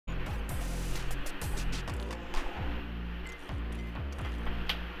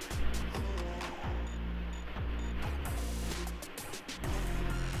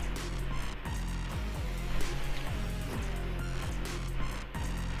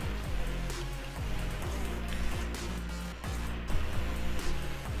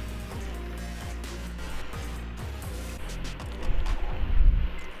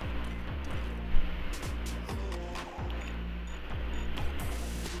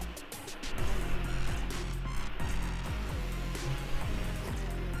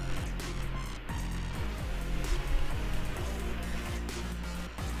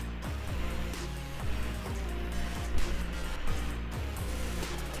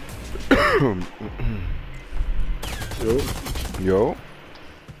Yo. Yo?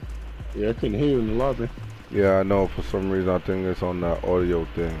 Yeah, I couldn't hear you in the lobby. Yeah, I know. For some reason, I think it's on that audio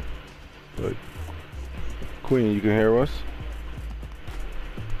thing. But Queen, you can hear us?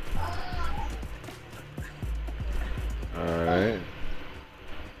 Alright.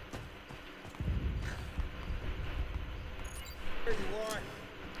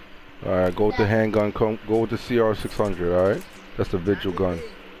 Alright, go with the handgun, go with the CR600, alright? That's the vigil gun.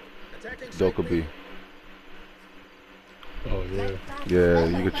 Dokkaebi. Oh, yeah. Yeah,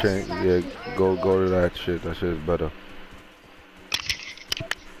 you can change, yeah, go to that shit is better.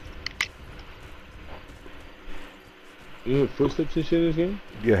 You hear footsteps and shit in this game?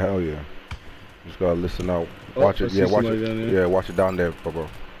 Yeah, hell yeah. Just gotta listen out. Oh, Watch it, yeah, watch it. Yeah, watch it down there, bro.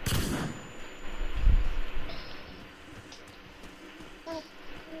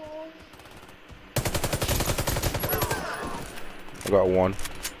 I got one.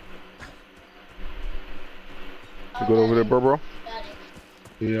 You good over there, bro?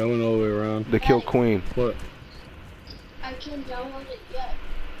 Yeah, I went all the way around. They killed Queen. What? I can't download it yet.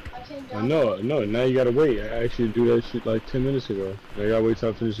 I know. Now you gotta wait. I actually do that shit like 10 minutes ago. I gotta wait till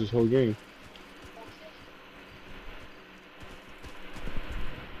I finish this whole game.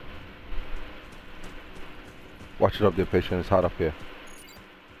 Watch it up there, patient. It's hot up here.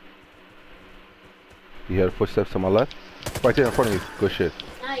 You hear the footsteps to my left? Right there in front of you. Good shit.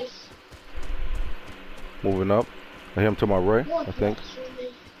 Nice. Moving up. I hear him to my right, I think.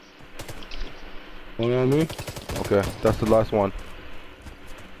 One on me? Okay, that's the last one.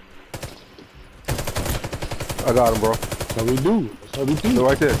 I got him, bro. That's how we do. That's how we do. They're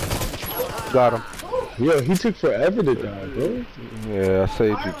right there. Got him. Yo, he took forever to die, bro. Yeah, I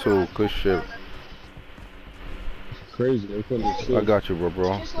saved you too. Good shit. Crazy. They put I got you,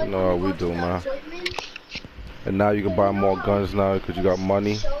 bro. You know how we do, man. And now you can buy more guns now because you got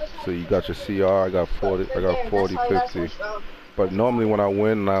money. So you got your CR. I got 40, 50. But normally when I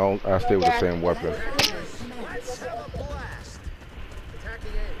win, I stay with the same weapon.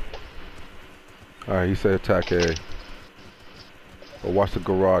 Alright, he said attack A. But watch the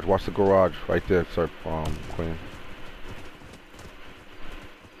garage. Watch the garage right there, sir. Queen.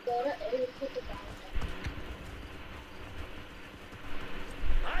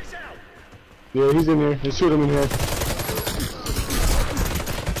 Yeah, he's in here. Let's shoot him in here.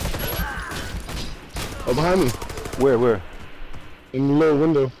 Oh, behind me. Where? In the little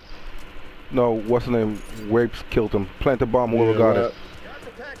window. No, what's the name? Rapes killed him. Plant the bomb, whoever got it.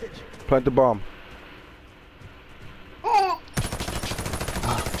 Plant the bomb.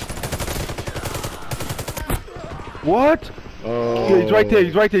 What? Oh. Yeah, he's right there.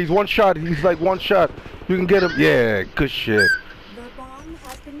 He's one shot. He's like one shot. You can get him. Yeah, good shit.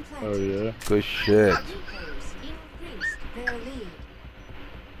 Oh, yeah. Good shit.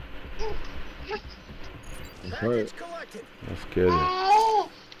 That's right. Let's get it.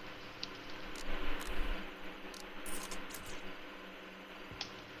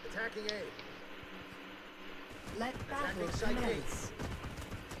 Attacking A. Let battle commence.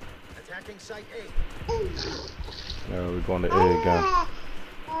 Attacking site A. Yeah, we're going to A again.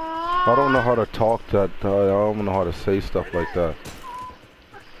 I don't know how to talk that. I don't know how to say stuff like that.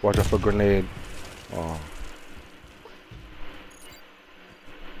 Watch out for grenade. Oh.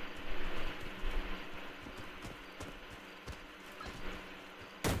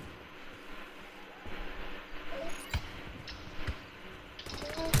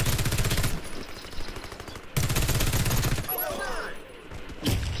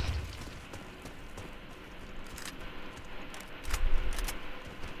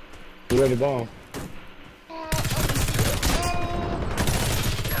 Who had the bomb?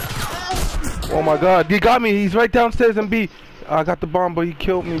 Oh my god, he got me. He's right downstairs in B. I got the bomb, but he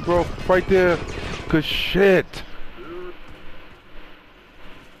killed me, bro. Right there. Good shit.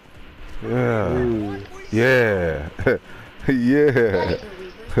 Yeah. Ooh. Yeah. Yeah.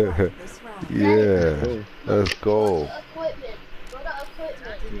 Yeah. Let's go. Yeah,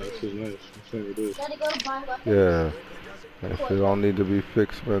 this is nice. I'm saying it is. Yeah. If it don't need to be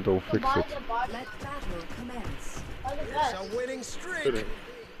fixed, man, don't fix it. Let battle commence. It's a winning streak.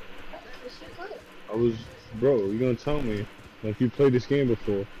 I was, bro, you gonna tell me like you played this game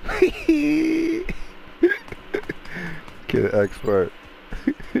before? Get an expert.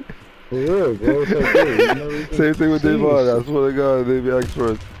 For real, bro. It's like, hey, you know, Same thing with Devon. I swear to God, they be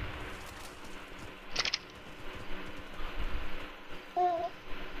experts.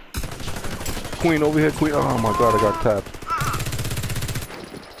 Queen over here, Queen. Oh my God, I got tapped.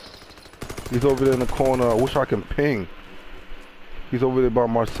 He's over there in the corner. I wish I can ping. He's over there by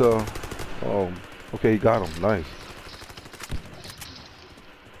Marcel. Oh, okay, he got him. Nice.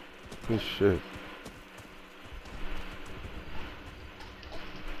 Good shit.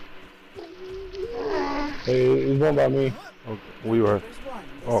 Hey, he's one by me. Okay. We were.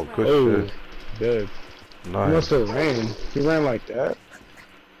 Oh, good Oh, shit. dead. He Nice. must have ran. He ran like that.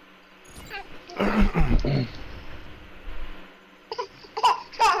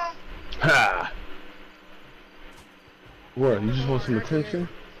 Ha! What? You just want some attention?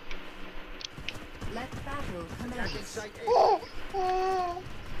 Let battle Attacking commence. site A.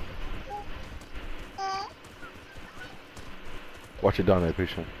 Watch it down there,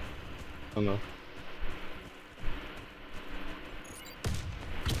 patient. I don't know.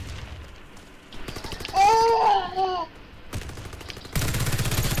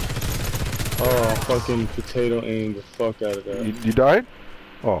 Oh, fucking potato aimed the fuck out of that. You died?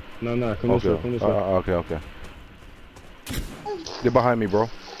 Oh. No, no, come this way, come this way. Okay, okay. They're behind me, bro.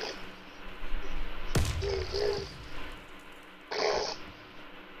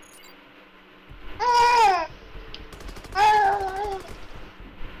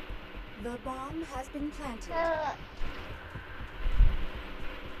 The bomb has been planted.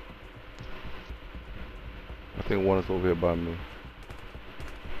 I think one is over here by me.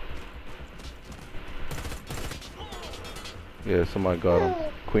 Yeah, somebody got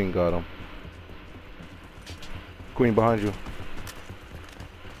him. Queen got him. Queen behind you.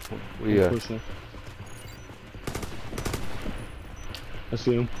 Yeah. Pushing. I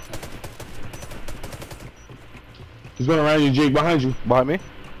see him. He's going around you, Jake, behind you. Behind me?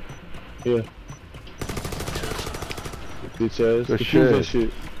 Yeah. Bitch ass. Good Defuse that shit.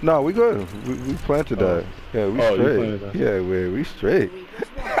 shit. No, we good. We planted that. Yeah, we Oh, you straight. planted that. Yeah, we straight.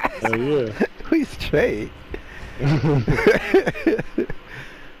 Hell yeah. We straight.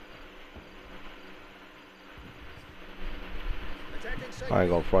 Attacking site I ain't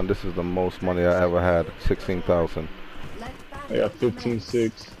gonna front. This is the most money I ever had. 16,000. Let I battle got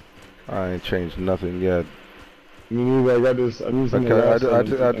 15-6. I ain't changed nothing yet. Me neither. I got this. I'm using the last I one,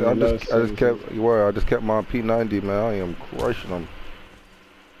 just and the last one. kept. Well, I just kept my P90, man. I am crushing them.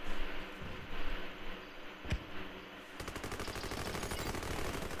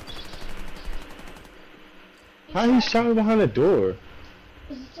 How he shot me behind the door?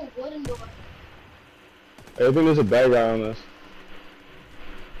 It's a wooden door. Hey, I think there's a bad guy on us.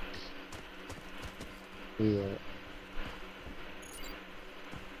 Where you at?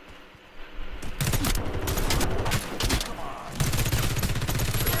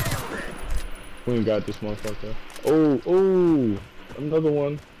 We ain't got this motherfucker. Oh, oh, another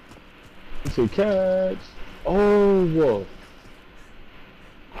one. It's a catch. Oh, whoa.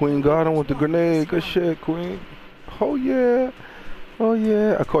 Queen got him with the grenade. Good shit, Queen. Oh yeah. Oh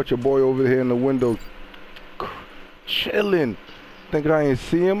yeah. I caught your boy over here in the window, chilling. Thinking I ain't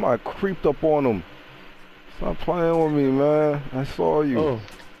see him. I creeped up on him. Stop playing with me, man. I saw you. Oh,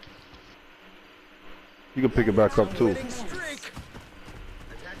 You can pick it back up too. winning streak.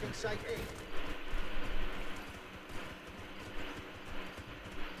 Attacking site A.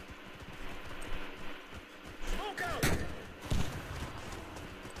 Smoke out.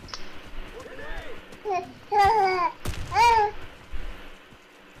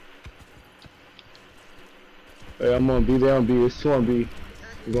 hey, I'm on B. They on B. It's 2 on B.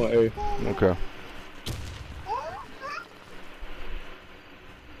 We're going A. Okay.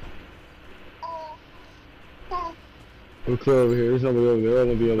 We're clear over here. There's nobody over there. All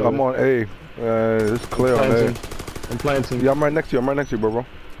gonna be over I'm there. on A. It's clear on A. Planting. I'm planting. Yeah, I'm right next to you. I'm right next to you, bro.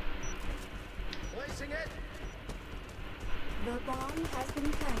 Placing it. The bomb has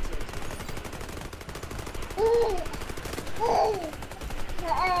been planted.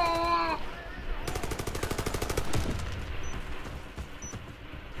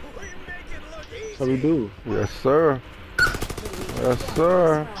 We make it look easy. That's how we do. Yes, sir. Yes,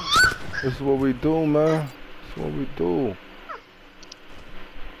 sir. This is what we do, man. This is what we do.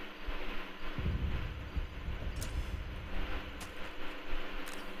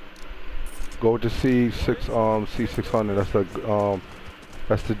 Go to C600.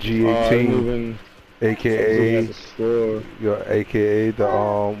 That's the I G18, didn't even aka have to score. your AKA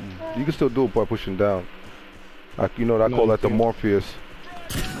the You can still do it by pushing down. Like I No, call you that the can't. Morpheus.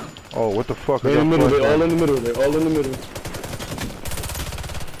 Oh, what the fuck? They're is in the that middle. They're flashlight? all in the middle. They're all in the middle.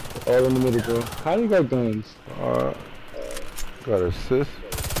 All in the middle, bro. How do you got guns? Got assist?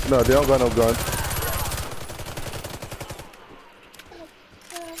 No, they don't got no gun.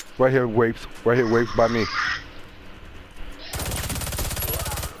 Right here, Waves. Right here, Waves by me.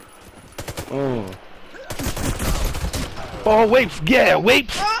 Oh. Oh, Waves. Yeah,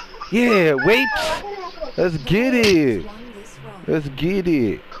 Waves. Yeah, Waves. Let's get it. Won this round. Let's get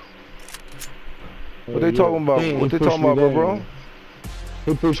it. What they yeah. talking about? Damn, What they push talking me about, bro? down.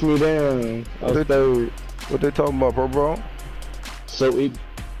 He pushed me down. I was third. What they talking about, bro? So it.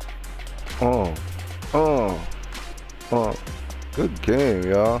 Good game,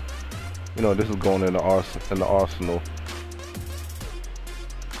 y'all. You know, this is going in the arsenal.